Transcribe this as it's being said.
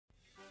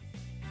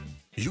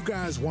You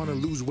guys want to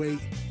lose weight?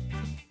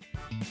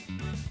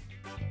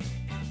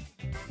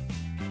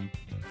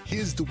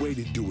 Here's the way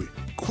to do it,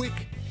 quick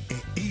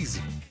and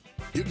easy.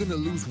 You're gonna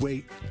lose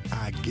weight,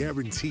 I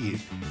guarantee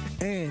it,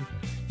 and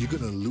you're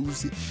gonna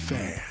lose it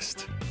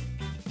fast.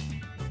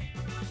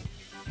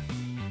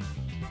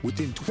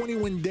 Within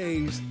 21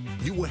 days,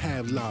 you will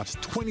have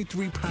lost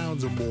 23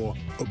 pounds or more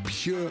of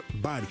pure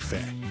body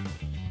fat.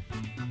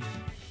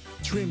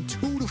 Trim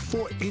 2 to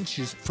 4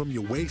 inches from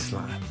your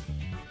waistline.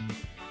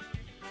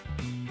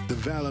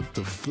 Developed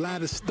a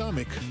flatter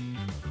stomach.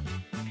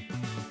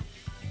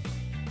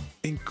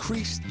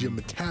 Increased your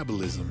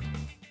metabolism.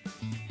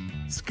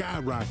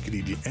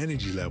 Skyrocketed your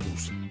energy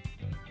levels.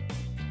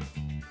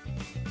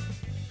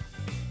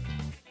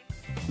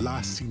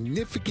 Lost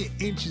significant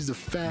inches of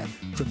fat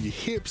from your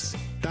hips,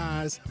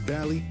 thighs,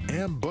 belly,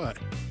 and butt.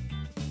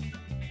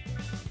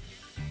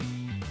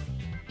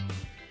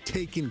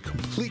 Taking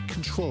complete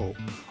control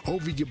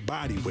over your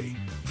body weight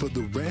for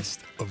the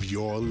rest of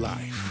your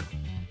life.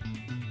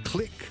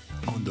 Click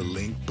on the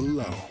link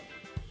below.